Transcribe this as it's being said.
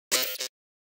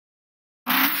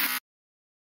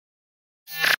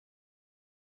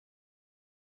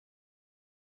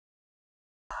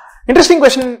Interesting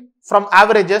question from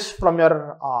averages from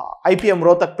your IPM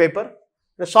Rohtak paper.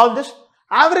 Let's solve this.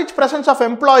 Average presence of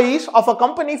employees of a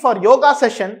company for yoga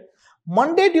session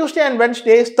Monday, Tuesday and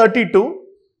Wednesday is 32.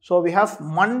 So we have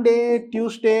Monday,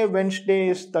 Tuesday, Wednesday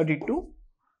is 32.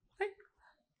 Right?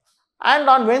 And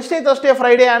on Wednesday, Thursday,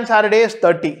 Friday and Saturday is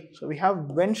 30. So we have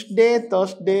Wednesday,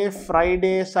 Thursday,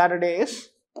 Friday, Saturday is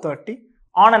 30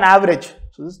 on an average.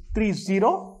 So this is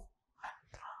 30.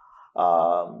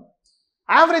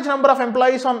 Average number of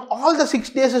employees on all the 6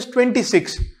 days is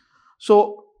 26.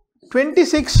 So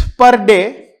 26 per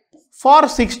day for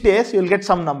 6 days, you will get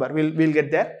some number. We'll get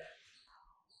there.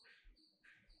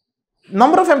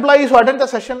 Number of employees who attend the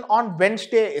session on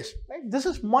Wednesday is, right? This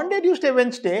is Monday, Tuesday,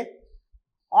 Wednesday.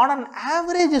 On an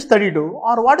average is 32.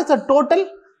 Or what is the total?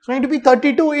 It's going to be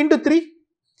 32 into 3.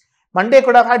 Monday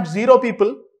could have had 0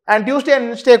 people. And Tuesday and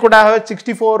Wednesday could have had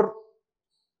 64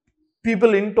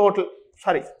 people in total.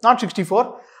 Sorry, not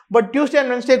 64. But Tuesday and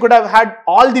Wednesday could have had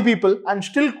all the people and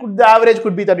still the average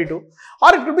could be 32.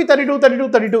 Or it could be 32, 32,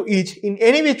 32 each. In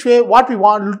any which way, what we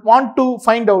want to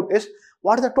find out is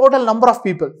what is the total number of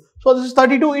people. So this is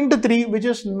 32 into 3, which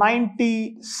is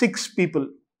 96 people.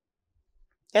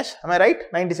 Yes, am I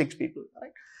right? 96 people.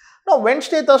 Right? Now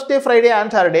Wednesday, Thursday, Friday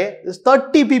and Saturday is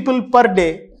 30 people per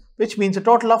day, which means a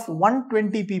total of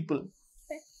 120 people.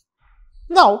 Okay.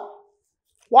 Now,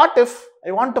 what if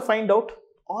I want to find out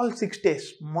all 6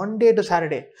 days, Monday to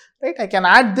Saturday, right? I can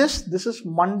add this. This is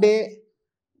Monday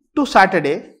to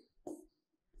Saturday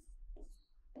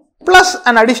plus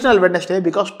an additional Wednesday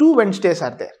because 2 Wednesdays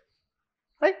are there,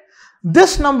 right?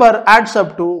 This number adds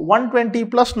up to 120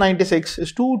 plus 96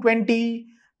 is 220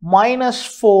 minus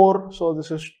 4. So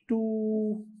this is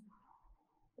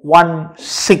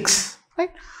 216,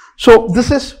 right? So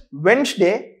this is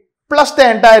Wednesday plus the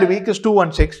entire week is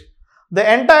 216. The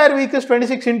entire week is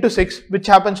 26 into 6, which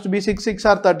happens to be 6 6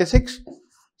 are 36,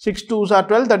 6 2s are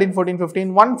 12, 13, 14,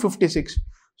 15, 156.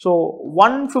 So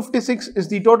 156 is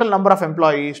the total number of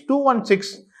employees.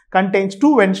 216 contains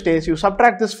 2 Wednesdays. You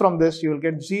subtract this from this, you will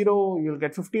get 0, you will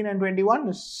get 15 and 21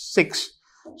 is 6.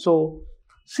 So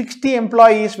 60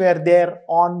 employees were there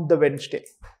on the Wednesday.